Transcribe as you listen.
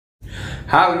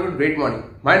Hi everyone, great morning.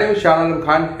 My name is Shah Alam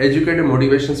Khan, educator,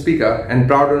 motivation speaker and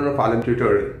proud owner of Alam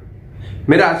Tutorial.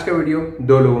 मेरा आज का video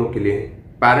दो लोगों के लिए,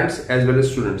 parents as well as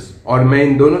students, और मैं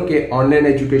इन दोनों के ऑनलाइन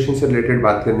एजुकेशन से रिलेटेड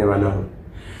बात करने वाला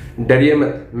हूँ। डरिए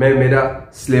मत, मैं मेरा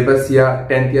सिलेबस या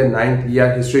 10th या 9th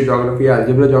या हिस्ट्री, ज्योग्राफी या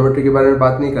अलजेब्रा, ज्योमेट्री के बारे में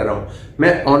बात नहीं कर रहा हूँ।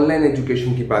 मैं ऑनलाइन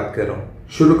एजुकेशन की बात कर रहा हूँ।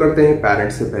 शुरू करते हैं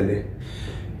पेरेंट्स से पहले।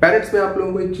 पेरेंट्स, मैं आप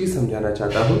लोगों को एक चीज समझाना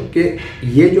चाहता हूँ कि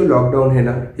ये जो लॉकडाउन है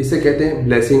ना, इसे कहते हैं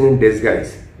ब्लेसिंग इन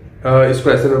डिसगाइज। इसको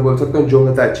ऐसे मैं बोल सकता हूँ, जो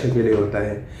होता है अच्छे के लिए होता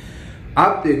है।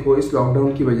 आप देखो, इस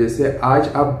लॉकडाउन की वजह से आज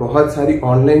आप बहुत सारी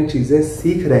ऑनलाइन चीजें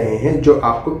सीख रहे हैं जो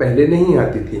आपको पहले नहीं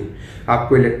आती थी।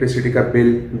 आपको इलेक्ट्रिसिटी का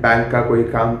बिल, बैंक का कोई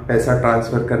काम, पैसा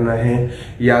ट्रांसफर करना है,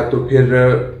 या तो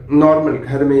फिर नॉर्मल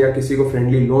घर में या किसी को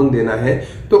फ्रेंडली लोन देना है,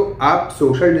 तो आप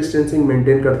सोशल डिस्टेंसिंग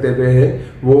मेंटेन करते हुए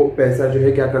वो पैसा जो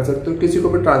है क्या कर सकते हो, किसी को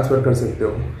भी ट्रांसफर कर सकते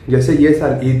हो। जैसे ये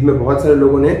साल ईद में बहुत सारे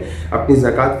लोगों ने अपनी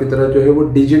ज़कात फितरत जो है वो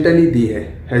डिजिटली दी है।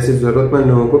 ऐसे जरूरतमंद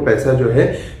लोगों को पैसा जो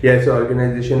है, या ऐसे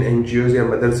ऑर्गेनाइजेशन, एनजीओ या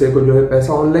मदरसे को जो है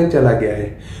पैसा ऑनलाइन चला गया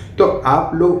है। तो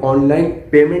आप लोग ऑनलाइन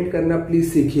पेमेंट करना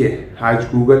प्लीज सीखिए। आज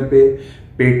गूगल पे,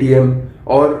 पेटीएम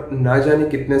और ना जाने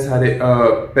कितने सारे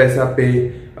पैसा पे,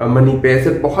 मनी पे, ऐसे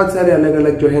बहुत सारे अलग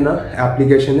अलग जो है ना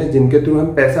एप्लीकेशन है जिनके थ्रू हम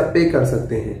पैसा पे कर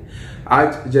सकते हैं।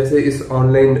 आज जैसे इस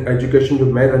ऑनलाइन एजुकेशन जो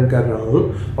मैं रन कर रहा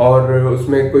हूँ, और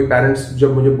उसमें कोई पेरेंट्स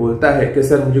जब मुझे बोलता है कि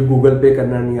सर मुझे गूगल पे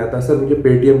करना नहीं आता, सर मुझे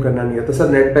पेटीएम करना नहीं आता, सर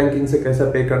नेट बैंकिंग से कैसा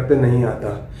पे करते नहीं आता,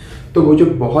 तो मुझे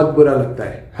बहुत बुरा लगता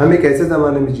है। हम एक ऐसे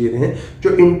जमाने में जी रहे हैं जो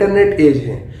इंटरनेट एज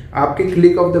है। आपके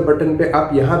क्लिक ऑफ द बटन पे आप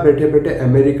यहाँ बैठे बैठे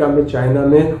अमेरिका में, चाइना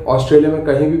में, ऑस्ट्रेलिया में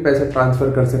कहीं भी पैसा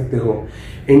ट्रांसफर कर सकते हो।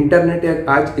 इंटरनेट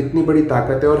आज इतनी बड़ी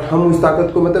ताकत है और हम उस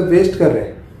ताकत को वेस्ट कर रहे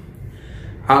हैं।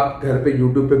 आप घर पे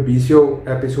यूट्यूब पे 20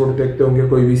 एपिसोड देखते होंगे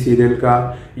कोई भी सीरियल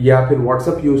का, या फिर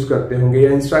व्हाट्सएप यूज करते होंगे,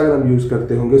 या इंस्टाग्राम यूज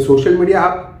करते होंगे। सोशल मीडिया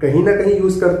आप कहीं ना कहीं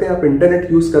यूज करते हैं, आप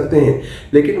इंटरनेट यूज करते हैं,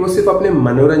 लेकिन वो सिर्फ अपने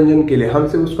मनोरंजन के लिए। हम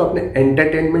सिर्फ उसको अपने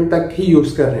एंटरटेनमेंट तक ही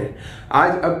यूज कर रहे हैं।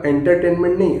 आज अब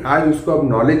एंटरटेनमेंट नहीं, आज उसको अब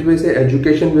नॉलेज वे से,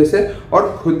 एजुकेशन वे से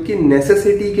और खुद की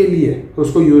नेसेसिटी के लिए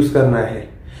उसको यूज करना है।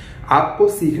 आपको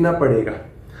सीखना पड़ेगा।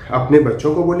 अपने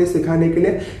बच्चों को बोलिए सिखाने के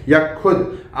लिए, या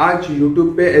खुद आज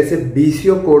YouTube पे ऐसे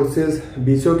 20 कोर्सेज,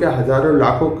 20 क्या हजारों,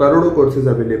 लाखों, करोड़ों कोर्सेज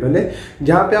अवेलेबल है,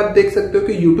 जहां पे आप देख सकते हो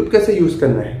कि YouTube कैसे यूज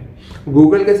करना है,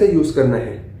 गूगल कैसे यूज करना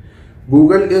है।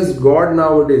 Google is God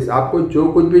nowadays. आपको जो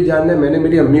कुछ भी जानना है, मैंने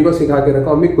मेरी अम्मी को सिखा के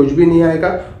रखा। अम्मी कुछ भी नहीं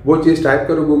आएगा, वो चीज टाइप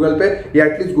करो गूगल पे, या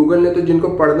एटलीस्ट गूगल ने तो जिनको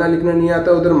पढ़ना लिखना नहीं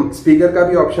आता उधर स्पीकर का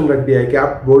भी ऑप्शन रख दिया है कि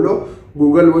आप बोलो,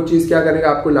 गूगल वो चीज क्या करेगा,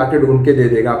 आपको लाके ढूंढ के दे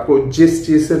देगा। आपको जिस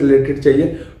चीज से रिलेटेड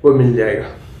चाहिए वो मिल जाएगा।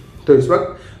 तो इस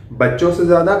वक्त बच्चों से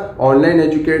ज्यादा ऑनलाइन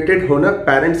एजुकेटेड होना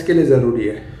पेरेंट्स के लिए जरूरी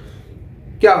है।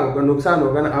 क्या होगा, नुकसान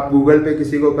होगा ना। आप गूगल पे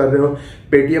किसी को कर रहे हो,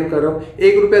 पेटीएम कर रहे हो,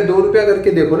 1 रुपया 2 रुपया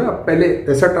करके देखो ना, पहले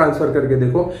पैसा ट्रांसफर करके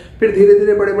देखो, फिर धीरे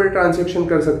धीरे बड़े बड़े ट्रांजेक्शन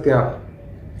कर सकते हैं आप।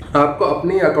 आपको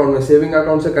अपने अकाउंट में, सेविंग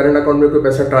अकाउंट से करंट अकाउंट में कोई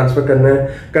पैसा ट्रांसफर करना है,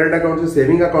 करंट अकाउंट से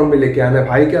सेविंग अकाउंट में लेके आना है,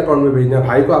 भाई के अकाउंट में भेजना है,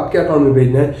 भाई को आपके अकाउंट में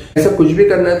भेजना है, ऐसा कुछ भी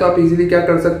करना है तो आप इजीली क्या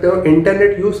कर सकते हो,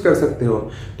 इंटरनेट यूज कर सकते हो।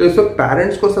 तो इस वक्त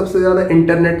पेरेंट्स को सबसे ज्यादा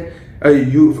इंटरनेट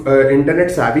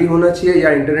savvy होना चाहिए, या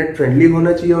इंटरनेट फ्रेंडली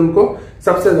होना चाहिए उनको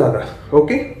सबसे ज्यादा।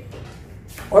 ओके,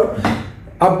 और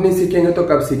अब नहीं सीखेंगे तो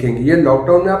कब सीखेंगे। ये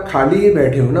लॉकडाउन में आप खाली ही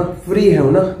बैठे हो ना, फ्री हो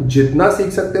ना, जितना सीख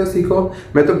सकते हो सीखो।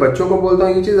 मैं तो बच्चों को बोलता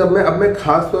हूँ ये चीज। अब मैं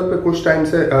खास तौर पे कुछ टाइम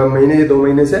से, महीने या 2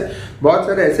 महीने से बहुत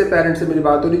सारे ऐसे पेरेंट्स से मेरी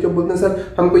बात हो रही जो बोलते हैं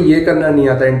सर हमको ये करना नहीं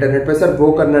आता इंटरनेट पे, सर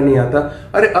वो करना नहीं आता।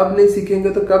 अरे अब नहीं सीखेंगे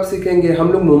तो कब सीखेंगे।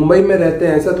 हम लोग मुंबई में रहते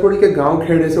हैं, ऐसा थोड़ी के गाँव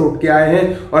खेड़े से उठ के आए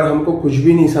हैं और हमको कुछ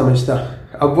भी नहीं समझता।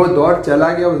 अब वो दौर चला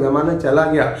गया, वो जमाना चला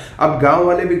गया। अब गांव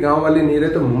वाले भी गांव वाले नहीं रहे,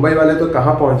 तो मुंबई वाले तो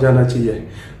कहां पहुंच जाना चाहिए।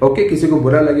 ओके, किसी को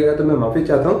बुरा लगेगा तो मैं माफी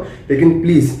चाहता हूं, लेकिन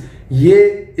प्लीज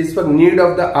ये इस वक्त नीड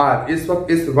ऑफ द आवर, इस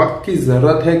वक्त की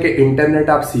जरूरत है कि इंटरनेट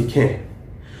आप सीखें।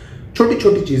 छोटी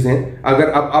छोटी चीजें, अगर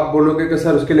आप बोलोगे कि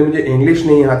सर उसके लिए मुझे इंग्लिश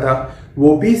नहीं आता,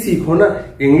 वो भी सीखो ना।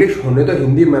 इंग्लिश होने तो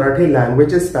Hindi, Marathi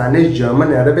languages, Spanish,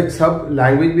 German, Arabic, सब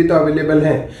लैंग्वेज भी तो अवेलेबल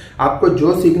है। आपको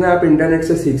जो सीखना है आप इंटरनेट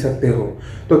से सीख सकते हो।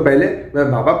 तो पहले मैं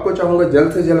माँ बाप को चाहूंगा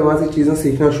जल्द से जल्द वहां से चीजें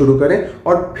सीखना शुरू करें,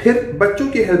 और फिर बच्चों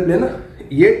की हेल्प लेना।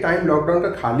 ये टाइम लॉकडाउन का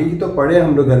खाली ही तो पड़े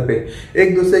हम लोग घर पे,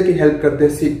 एक दूसरे की हेल्प करते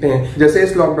हैं, सीखते हैं। जैसे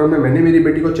इस लॉकडाउन में मैंने मेरी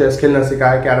बेटी को चेस खेलना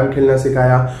सिखाया, कैरम खेलना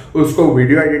सिखाया, उसको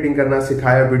वीडियो एडिटिंग करना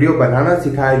सिखाया, वीडियो बनाना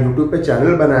सिखाया, यूट्यूब पे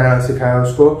चैनल बनाया सिखाया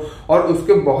उसको, और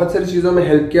उसके बहुत सारी चीजों में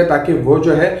हेल्प किया ताकि वो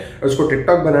जो है उसको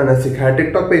टिकटॉक बनाना सिखाया,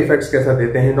 टिकटॉक पे इफेक्ट्स कैसे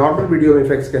देते हैं, नॉर्मल वीडियो में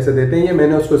इफेक्ट्स कैसे देते हैं, ये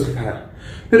मैंने उसको सिखाया।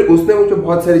 फिर उसने मुझे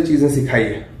बहुत सारी चीजें सिखाई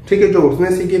है, ठीक है, जो उसने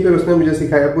सीखी फिर उसने मुझे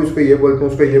सिखाया, उसको ये बोलते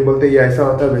हैं, उसको ये बोलते हैं, ये ऐसा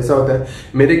होता है वैसा होता है।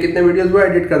 मेरे कितने वीडियोस वो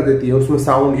एडिट कर देती है, उसमें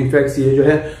साउंड इफेक्ट्स ये जो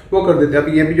है वो कर देती है। अब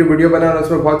ये भी जो वीडियो बना रहा है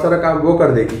उसमें बहुत सारा काम वो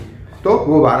कर देगी। तो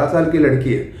वो 12 साल की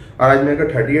लड़की है और आज मैं अगर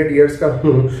 38 ईयर्स का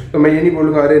हूँ तो मैं ये नहीं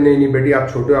बोलूंगा अरे नहीं नहीं बेटी आप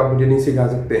छोटे हो, आप मुझे नहीं सिखा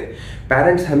सकते।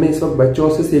 पेरेंट्स हमें इस वक्त बच्चों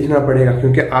से सीखना पड़ेगा,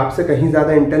 क्योंकि आपसे कहीं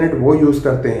ज्यादा इंटरनेट वो यूज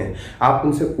करते हैं। आप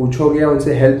उनसे पूछोगे,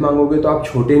 उनसे हेल्प मांगोगे तो आप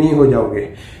छोटे नहीं हो जाओगे।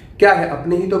 क्या है,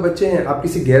 अपने ही तो बच्चे हैं, आप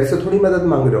किसी गैर से थोड़ी मदद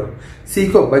मांग रहे हो।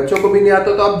 सीखो, बच्चों को भी नहीं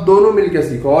आता तो आप दोनों मिलकर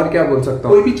सीखो। और क्या बोल सकता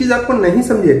हूँ, कोई भी चीज आपको नहीं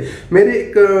समझे, मेरे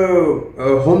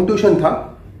एक होम ट्यूशन था,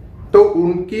 तो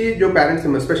उनकी जो पेरेंट्स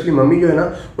हैं, स्पेशली मम्मी जो है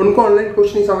ना, उनको ऑनलाइन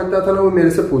कुछ नहीं समझता था ना, वो मेरे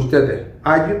से पूछते थे,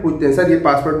 आज भी पूछते हैं, सर ये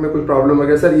पासवर्ड में कुछ प्रॉब्लम हो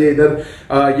गया, सर ये इधर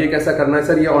ये कैसा करना है,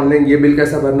 सर ये ऑनलाइन ये बिल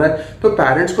कैसा भरना है। तो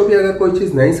पेरेंट्स को भी अगर कोई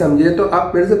चीज नहीं समझे तो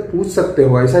आप मेरे से पूछ सकते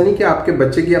हो। ऐसा नहीं कि आपके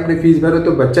बच्चे की अपनी फीस भरो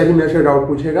तो बच्चा ही मेरे से डाउट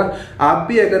पूछेगा। आप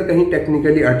भी अगर कहीं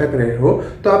टेक्निकली अटक रहे हो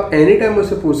तो आप एनी टाइम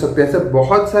मुझसे पूछ सकते हैं। ऐसे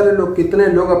बहुत सारे लोग, कितने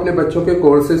लोग अपने बच्चों के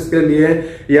कोर्सेज के लिए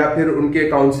या फिर उनके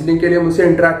काउंसलिंग के लिए मुझसे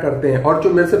इंटरेक्ट करते हैं, और जो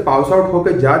मेरे से पास आउट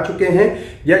होकर जा चुके हैं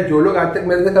या जो लोग आज तक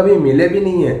मेरे से कभी मिले भी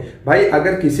नहीं है। भाई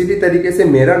अगर किसी भी तरीके से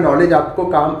मेरा नॉलेज आपको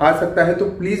काम आ सकता है तो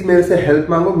प्लीज मेरे से हेल्प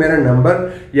मांगो। मेरा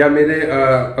नंबर या मेरे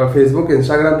फेसबुक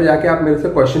इंस्टाग्राम पे जाके आप मेरे से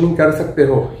क्वेश्चनिंग कर सकते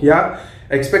हो, या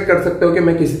एक्सपेक्ट कर सकते हो कि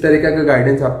मैं किसी तरीके का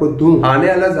गाइडेंस आपको दूं। आने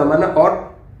वाला जमाना और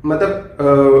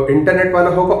मतलब इंटरनेट वाला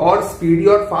होगा और स्पीडी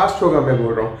और फास्ट होगा, मैं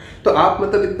बोल रहा हूं। तो आप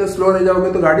मतलब इतना स्लो रह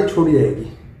जाओगे तो गाड़ी छोड़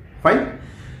जाएगी। फाइन।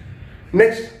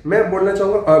 नेक्स्ट मैं बोलना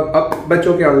चाहूंगा, अब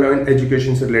बच्चों के ऑनलाइन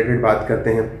एजुकेशन से रिलेटेड बात करते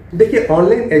हैं। देखिए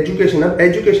ऑनलाइन एजुकेशन, अब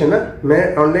एजुकेशन ना,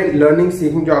 मैं ऑनलाइन लर्निंग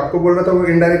सीखने जो आपको बोल रहा था वो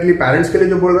इनडायरेक्टली पेरेंट्स के लिए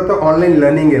जो बोल रहा था, ऑनलाइन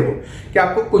लर्निंग है वो कि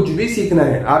आपको कुछ भी सीखना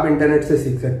है आप इंटरनेट से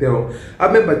सीख सकते हो।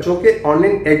 अब मैं बच्चों के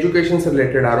ऑनलाइन एजुकेशन से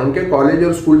रिलेटेड आ रहा हूँ, उनके कॉलेज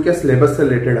और स्कूल के सिलेबस से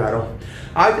रिलेटेड आ रहा हूँ।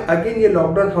 आज अगेन ये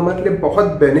लॉकडाउन हमारे लिए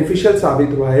बहुत बेनिफिशियल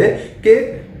साबित हुआ है कि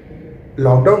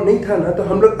लॉकडाउन नहीं था ना तो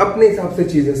हम लोग अपने हिसाब से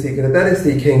चीजें सीख रहे थे, अरे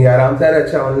सीखेंगे आराम से, अरे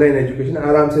अच्छा ऑनलाइन एजुकेशन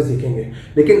आराम से सीखेंगे।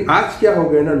 लेकिन आज क्या हो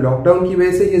गया ना, लॉकडाउन की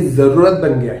वजह से ये जरूरत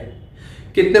बन गया है।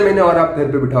 कितने महीने और आप घर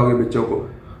पे बिठाओगे बच्चों को?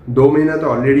 2 महीना तो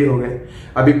ऑलरेडी हो गए।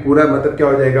 अभी पूरा मतलब क्या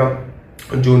हो जाएगा,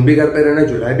 जून भी घर पे रहना है,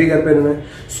 जुलाई भी घर पे रहना है।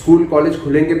 स्कूल कॉलेज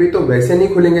खुलेंगे भी तो वैसे नहीं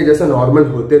खुलेंगे जैसे नॉर्मल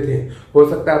होते थे। हो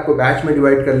सकता है आपको बैच में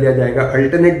डिवाइड कर लिया जाएगा,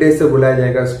 अल्टरनेट डेज से बुलाया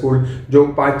जाएगा स्कूल। जो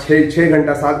 5-6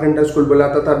 घंटा 7 घंटा स्कूल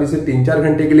बुलाता था, अभी से 3-4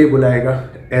 घंटे के लिए बुलाएगा।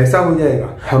 ऐसा हो जाएगा।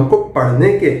 हमको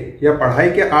पढ़ने के या पढ़ाई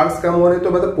के आवर्स कम हो रहे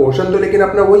तो मतलब पोर्शन तो लेकिन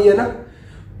अपना वही है ना,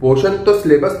 पोर्शन तो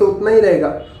सिलेबस तो उतना ही रहेगा।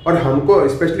 और हमको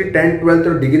स्पेशली 10th 12th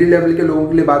और डिग्री लेवल के लोगों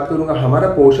के लिए बात करूंगा, हमारा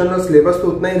पोर्शन और सिलेबस तो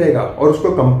उतना ही रहेगा, और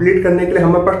उसको कंप्लीट करने के लिए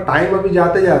हमारे पास टाइम अभी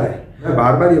जाते जा रहा है। मैं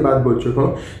बार बार ये बात बोल चुका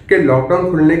हूँ कि लॉकडाउन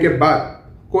खुलने के बाद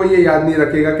कोई ये याद नहीं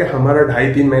रखेगा कि हमारा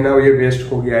 2.5-3 महीना ये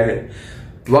वेस्ट हो गया है।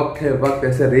 वक्त है, वक्त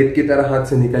ऐसे रेत की तरह हाथ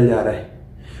से निकल जा रहा है।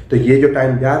 तो ये जो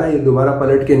टाइम जा रहा है ये दोबारा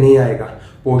पलट के नहीं आएगा।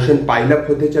 पोर्शन पाइलअप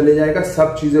होते चले जाएगा,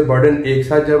 सब चीजें बर्डन एक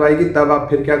साथ जब आएगी तब आप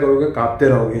फिर क्या करोगे, कांपते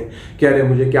रहोगे कि अरे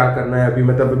मुझे क्या करना है अभी,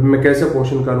 मतलब मैं कैसे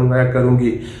पोर्शन करूंगा या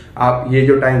करूंगी। आप ये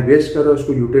जो टाइम वेस्ट करो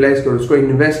उसको यूटिलाइज करो, उसको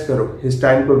इन्वेस्ट करो। इस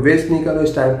टाइम को वेस्ट नहीं करो,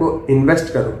 इस टाइम को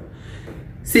इन्वेस्ट करो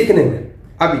सीखने में।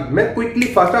 अभी मैं क्विकली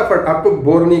फटाफट आपको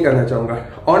बोर नहीं करना चाहूंगा,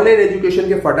 ऑनलाइन एजुकेशन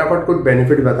के फटाफट कुछ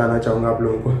बेनिफिट बताना चाहूंगा आप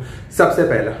लोगों को। सबसे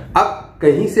पहला, आप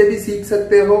कहीं से भी सीख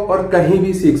सकते हो और कहीं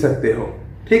भी सीख सकते हो,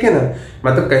 ठीक है ना।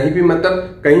 मतलब कहीं भी,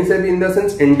 मतलब कहीं से भी इन द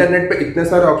सेंस इंटरनेट पे इतने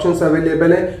सारे ऑप्शंस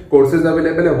अवेलेबल है, कोर्सेज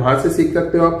अवेलेबल है, वहां से सीख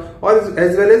सकते हो आप। और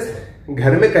एज वेल एज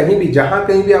घर में कहीं भी, जहां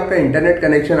कहीं भी आपका इंटरनेट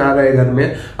कनेक्शन आ रहा है घर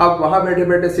में, आप वहां बैठे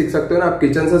बैठे सीख सकते हो ना। आप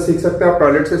किचन से सीख सकते हो, आप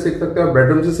टॉयलेट से सीख सकते हो,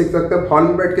 बेडरूम से सीख सकते हो, हॉल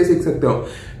में बैठ के सीख सकते हो,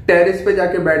 टेरिस पे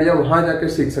जाके बैठ जाओ, वहां जाके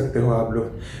सीख सकते हो आप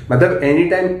लोग। मतलब एनी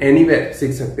टाइम एनीवेयर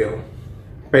सीख सकते हो।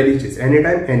 पहली चीज, एनी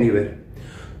टाइम एनीवेयर।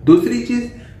 दूसरी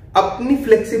चीज, अपनी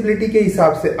फ्लेक्सिबिलिटी के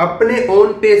हिसाब से अपने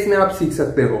ओन पेस में आप सीख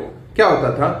सकते हो। क्या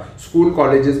होता था स्कूल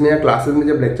कॉलेजेस में या क्लासेस में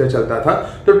जब लेक्चर चलता था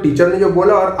तो टीचर ने जो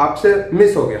बोला और आपसे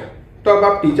मिस हो गया, तो अब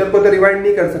आप टीचर को तो रिवाइंड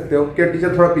नहीं कर सकते हो कि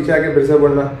टीचर थोड़ा पीछे आके फिर से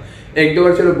बोलना। 1-2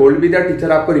 बार चलो बोल भी दिया,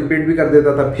 टीचर आपको रिपीट भी कर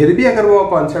देता था, फिर भी अगर वो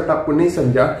कॉन्सेप्ट आपको नहीं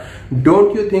समझा।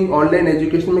 Don't you think online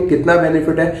education में कितना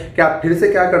बेनिफिट है कि आप फिर से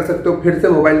क्या कर सकते हो, फिर से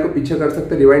मोबाइल को पीछे कर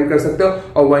सकते हो, रिवाइंड कर सकते हो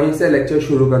और वहीं से लेक्चर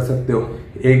शुरू कर सकते हो।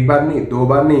 1 बार नहीं, 2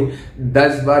 बार नहीं,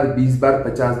 10 बार, 20 बार,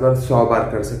 50 बार, 100 बार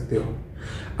कर सकते हो।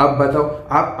 अब बताओ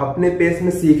आप अपने पेस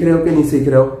में सीख रहे हो कि नहीं सीख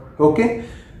रहे हो? ओके।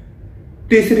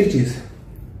 तीसरी चीज,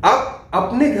 आप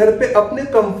अपने घर पे अपने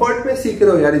कंफर्ट में सीख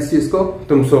रहे हो यार इस चीज को।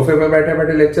 तुम सोफे पे बैठे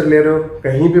बैठे लेक्चर ले रहे हो,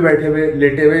 कहीं भी बैठे हुए,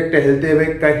 लेटे हुए, टहलते हुए,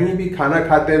 कहीं भी खाना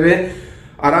खाते हुए,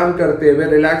 आराम करते हुए,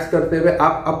 रिलैक्स करते हुए,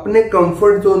 आप अपने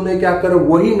कंफर्ट जोन में क्या करो,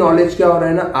 वही नॉलेज क्या हो रहा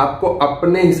है ना, आपको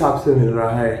अपने हिसाब से मिल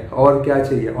रहा है। और क्या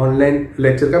चाहिए? ऑनलाइन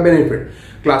लेक्चर का बेनिफिट।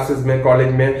 क्लासेस में,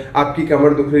 कॉलेज में आपकी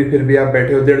कमर दुख रही फिर भी आप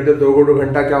बैठे हो, 1.5-2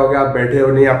 घंटा क्या हो गया आप बैठे हो,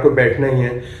 नहीं आपको बैठना ही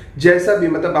है। जैसा भी,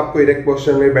 मतलब आपको इरेक्ट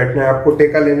पोस्चर में बैठना है, आपको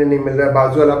टेका लेने नहीं मिल रहा है,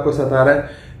 बाजू वाला आपको सता रहा है,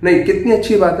 नहीं, कितनी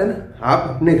अच्छी बात है ना। आप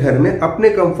अपने घर में अपने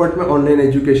कंफर्ट में ऑनलाइन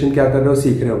एजुकेशन क्या कर रहे हो,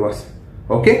 सीख रहे हो बस।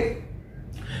 ओके।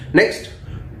 नेक्स्ट,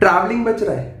 ट्रैवलिंग बच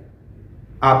रहा है,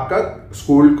 आपका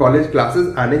स्कूल कॉलेज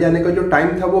क्लासेस आने जाने का जो टाइम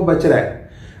था वो बच रहा है।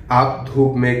 आप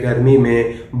धूप में, गर्मी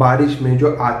में, बारिश में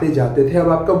जो आते जाते थे, अब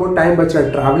आपका वो टाइम बच रहा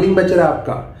है, ट्रैवलिंग बच रहा है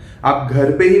आपका। आप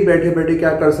घर पे ही बैठे बैठे क्या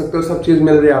कर सकते हो, सब चीज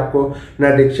मिल रही है आपको।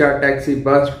 ना रिक्शा, टैक्सी,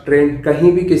 बस, ट्रेन,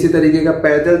 कहीं भी किसी तरीके का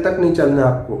पैदल तक नहीं चलना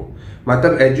आपको।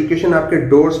 मतलब एजुकेशन आपके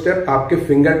डोर स्टेप, आपके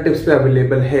फिंगर टिप्स पे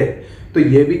अवेलेबल है। तो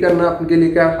ये भी करना आपके लिए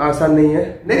क्या आसान नहीं है।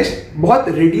 नेक्स्ट, बहुत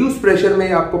रिड्यूस प्रेशर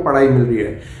में आपको पढ़ाई मिल रही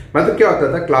है। मतलब क्या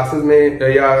होता था क्लासेस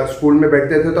में या स्कूल में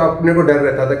बैठते थे तो अपने को डर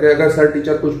रहता था कि अगर सर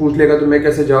टीचर कुछ पूछ लेगा तो मैं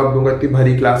कैसे जवाब दूंगा इतनी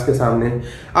भरी क्लास के सामने।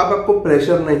 अब आपको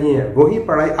प्रेशर नहीं है, वही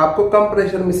पढ़ाई आपको कम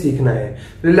प्रेशर में सीखना है।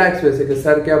 रिलैक्स वैसे कि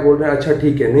सर क्या बोल रहे हैं, अच्छा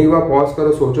ठीक है, नहीं हुआ पॉज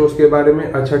करो, सोचो उसके बारे में,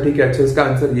 अच्छा ठीक है, अच्छा इसका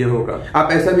आंसर ये होगा।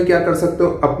 आप ऐसा भी क्या कर सकते हो,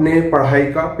 अपने पढ़ाई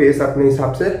का पेस अपने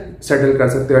हिसाब से सेटल कर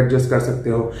सकते हो, एडजस्ट कर सकते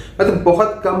हो। मतलब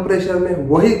बहुत कम प्रेशर में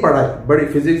वही पढ़ाई, बड़ी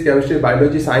physics, chemistry,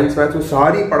 biology, science, maths, वो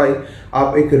सारी पढ़ाई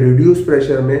आप एक रिड्यूस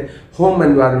प्रेशर में होम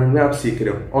एनवायरनमेंट में आप सीख रहे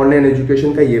हो। ऑनलाइन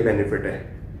एजुकेशन का ये बेनिफिट है।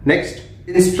 नेक्स्ट,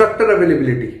 इंस्ट्रक्टर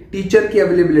अवेलेबिलिटी, टीचर की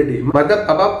अवेलेबिलिटी। मतलब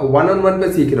अब आप वन ऑन वन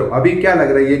पे सीख रहे हो। अभी क्या लग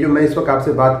रहा है, ये जो मैं इस वक्त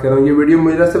आपसे बात कर रहा हूँ, ये वीडियो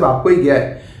मेरा सिर्फ आपको ही गया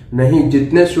है नहीं,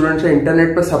 जितने स्टूडेंट्स हैं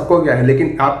इंटरनेट पर सबको गया है,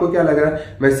 लेकिन आपको क्या लग रहा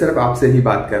है, मैं सिर्फ आपसे ही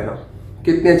बात कर रहा हूँ।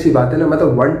 कितनी अच्छी बात है ना।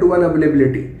 मतलब 1-to-1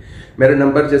 अवेलेबिलिटी, मेरा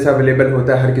नंबर जैसा अवेलेबल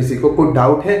होता है हर किसी को। कोई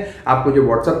डाउट है आप मुझे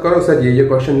व्हाट्सअप करो, सर ये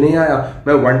क्वेश्चन नहीं आया,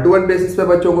 मैं 1-to-1 बेसिस पे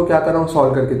बच्चों को क्या कर रहा हूँ,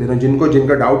 सॉल्व करके दे रहा हूँ।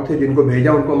 जिनका डाउट थे, जिनको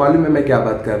भेजा उनको मालूम है मैं क्या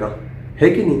बात कर रहा हूँ, है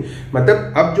कि नहीं।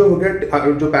 मतलब अब जो हो गया,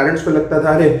 जो पेरेंट्स को लगता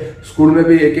था अरे स्कूल में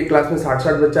भी एक क्लास में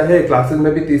 60 बच्चा है, क्लासेस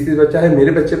में भी 30 बच्चा है,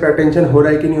 मेरे बच्चे पे अटेंशन हो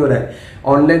रहा है कि नहीं हो रहा है।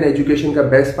 ऑनलाइन एजुकेशन का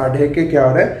बेस्ट पार्ट है कि क्या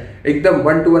हो रहा है, एकदम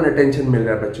 1-to-1 अटेंशन मिल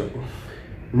रहा है बच्चों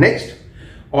को। नेक्स्ट,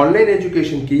 ऑनलाइन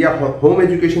एजुकेशन की या होम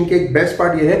एजुकेशन की एक बेस्ट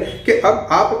पार्ट ये है कि अब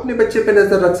आप अपने बच्चे पे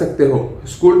नजर रख सकते हो।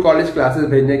 स्कूल कॉलेज क्लासेस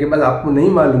भेजने के बाद आपको नहीं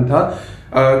मालूम था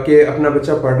कि अपना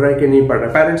बच्चा पढ़ रहा है कि नहीं पढ़ रहा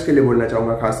है। पेरेंट्स के लिए बोलना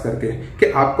चाहूंगा खास करके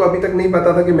कि आपको अभी तक नहीं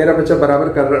पता था कि मेरा बच्चा बराबर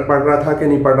पढ़ रहा था कि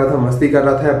नहीं पढ़ रहा था, मस्ती कर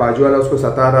रहा था या बाजू वाला उसको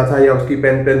सता रहा था या उसकी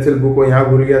पेन पेंसिल बुक को यहाँ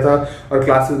भूल गया था और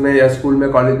क्लासेस में या स्कूल में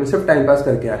कॉलेज में सिर्फ टाइम पास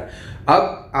करके आया।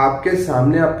 अब आपके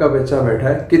सामने आपका बच्चा बैठा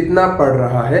है, कितना पढ़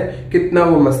रहा है, कितना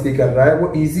वो मस्ती कर रहा है,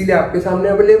 वो इजीली आपके सामने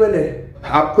अवेलेबल है।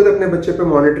 आप खुद अपने बच्चे पे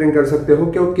मॉनिटरिंग कर सकते हो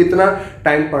कि वो कितना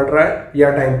टाइम पढ़ रहा है या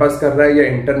टाइम पास कर रहा है या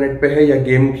इंटरनेट पे है या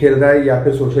गेम खेल रहा है या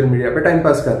फिर सोशल मीडिया पे टाइम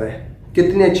पास कर रहा है।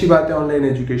 कितनी अच्छी बात है ऑनलाइन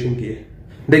एजुकेशन की है।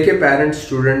 देखिए parents,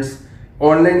 students,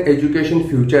 online education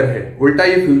future है। उल्टा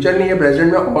ये फ्यूचर नहीं है,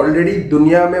 प्रेजेंट में ऑलरेडी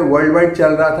दुनिया में वर्ल्ड वाइड चल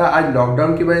रहा था। आज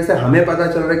लॉकडाउन की वजह से हमें पता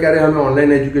चल रहा है कि अरे हमें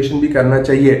ऑनलाइन एजुकेशन भी करना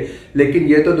चाहिए, लेकिन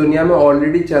ये तो दुनिया में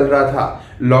ऑलरेडी चल रहा था।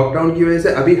 लॉकडाउन की वजह से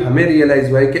अभी हमें रियलाइज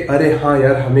हुआ है कि अरे हाँ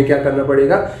यार, हमें क्या करना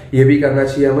पड़ेगा, ये भी करना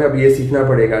चाहिए, हमें अब ये सीखना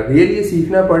पड़ेगा। रियली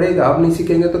सीखना पड़ेगा, अब नहीं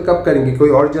सीखेंगे तो कब करेंगे। कोई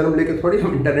और जन्म लेके थोड़ी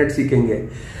हम इंटरनेट सीखेंगे।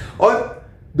 और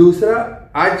दूसरा,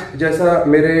 आज जैसा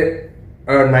मेरे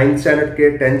 9th स्टैंडर्ड के,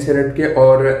 10th स्टैंडर्ड के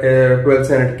और 12th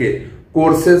स्टैंडर्ड के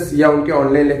कोर्सेज या उनके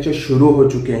ऑनलाइन लेक्चर शुरू हो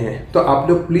चुके हैं, तो आप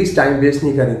लोग प्लीज टाइम वेस्ट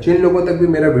नहीं करें। जिन लोगों तक भी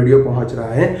मेरा वीडियो पहुंच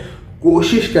रहा है,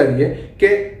 कोशिश करिए कि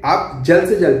आप जल्द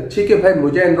से जल्द, ठीक है भाई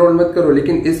मुझे एनरोल मत करो,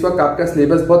 लेकिन इस वक्त आपका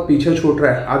सिलेबस बहुत पीछे छूट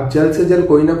रहा है, आप जल्द से जल्द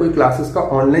कोई ना कोई क्लासेस का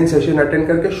ऑनलाइन सेशन अटेंड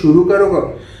करके शुरू करो,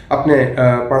 अपने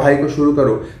पढ़ाई को शुरू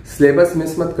करो, सिलेबस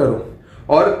मिस मत करो।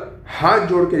 और हाथ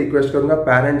जोड़ के रिक्वेस्ट करूंगा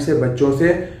पेरेंट्स से, बच्चों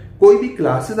से, कोई भी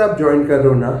क्लासेस आप ज्वाइन कर रहे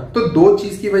हो ना, तो दो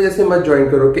चीज की वजह से मत ज्वाइन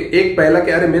करो कि एक पहला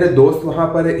कि अरे मेरे दोस्त वहां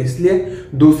पर है इसलिए,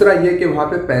 दूसरा ये कि वहां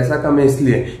पे पैसा कम है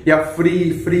इसलिए, या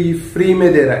फ्री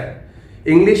में दे रहा है।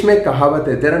 इंग्लिश में कहावत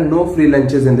है, there are no free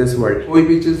lunches in this world. कोई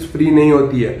भी चीज फ्री नहीं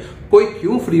होती है। कोई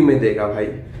क्यों फ्री में देगा भाई,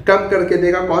 कम करके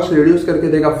देगा, कॉस्ट रिड्यूस करके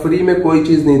देगा, फ्री में कोई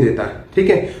चीज नहीं देता। ठीक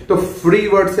है, तो फ्री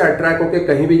वर्ड से अट्रैक्ट होकर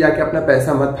कहीं भी जाके अपना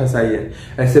पैसा मत फंसाइए।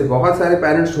 ऐसे बहुत सारे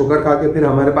पेरेंट्स ठोकर खा के फिर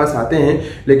हमारे पास आते हैं,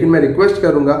 लेकिन मैं रिक्वेस्ट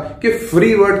करूंगा कि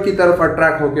फ्री वर्ड की तरफ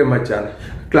अट्रैक्ट होकर मत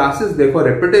जाना। क्लासेस देखो,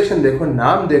 रेपुटेशन देखो,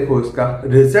 नाम देखो उसका,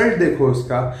 रिजल्ट देखो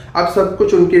उसका, अब सब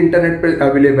कुछ उनके इंटरनेट पे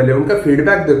अवेलेबल है। उनका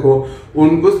फीडबैक देखो,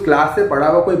 उस क्लास से पढ़ा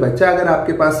हुआ कोई बच्चा अगर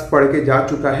आपके पास पढ़ के जा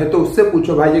चुका है तो उससे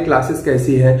पूछो भाई ये क्लासेस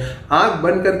कैसी है। आंख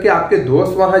बंद करके आपके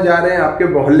दोस्त वहां जा रहे हैं, आपके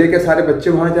मोहल्ले के सारे बच्चे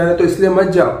वहां जा रहे हैं, तो इसलिए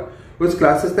मत जाओ उस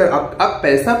क्लासेस का। आप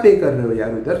पैसा पे कर रहे हो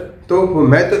यार उधर। तो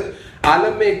मैं तो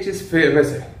आलम में एक चीज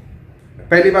वैसे,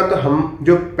 पहली बात तो हम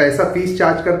जो पैसा फीस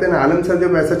चार्ज करते हैं ना, आलम सर जो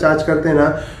पैसा चार्ज करते हैं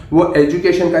ना, वो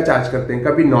एजुकेशन का चार्ज करते हैं,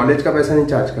 कभी नॉलेज का पैसा नहीं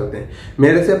चार्ज करते हैं।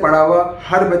 मेरे से पढ़ा हुआ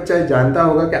हर बच्चा जानता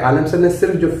होगा कि आलम सर ने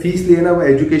सिर्फ जो फीस ली है ना वो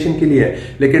एजुकेशन के लिए है,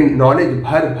 लेकिन नॉलेज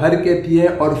भर भर के दिए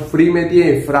और फ्री में दिए,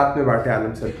 इफरात में बांटे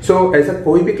आलम सर। सो ऐसा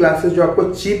कोई भी क्लासेस जो आपको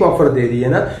चीप ऑफर दे रही है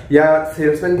ना, या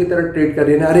सेल्समैन की तरह ट्रीट कर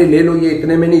रही है ना, अरे ले लो ये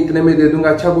इतने में नहीं इतने में दे दूंगा,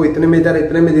 अच्छा वो इतने में इधर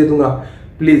इतने में दे दूंगा,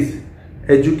 प्लीज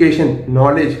एजुकेशन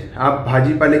नॉलेज आप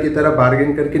भाजी पाले की तरह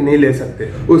बार्गेन करके नहीं ले सकते,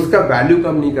 उसका वैल्यू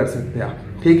कम नहीं कर सकते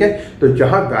आप। ठीक है। तो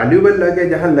जहां वैल्यूबल लगे,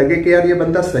 जहां लगे कि यार ये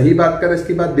बंदा सही बात कर,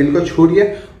 इसकी बात दिल को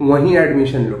छोड़िए, वहीं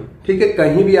एडमिशन लो, ठीक है।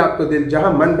 कहीं भी आपको दिल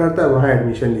जहां मन भरता है वहां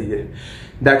एडमिशन लीजिए।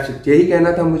 दैट्स इट, यही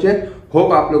कहना था मुझे।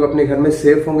 होप आप लोग अपने घर में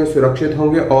सेफ होंगे, सुरक्षित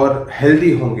होंगे और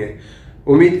हेल्दी होंगे।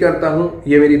 उम्मीद करता हूं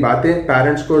ये मेरी बातें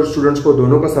पेरेंट्स को और स्टूडेंट्स को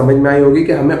दोनों को समझ में आई होगी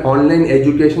कि हमें ऑनलाइन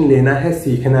एजुकेशन लेना है,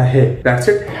 सीखना है। That's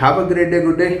it, have a great day,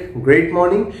 good day, great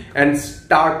morning and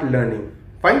start learning.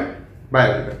 Fine, bye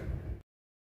everyone.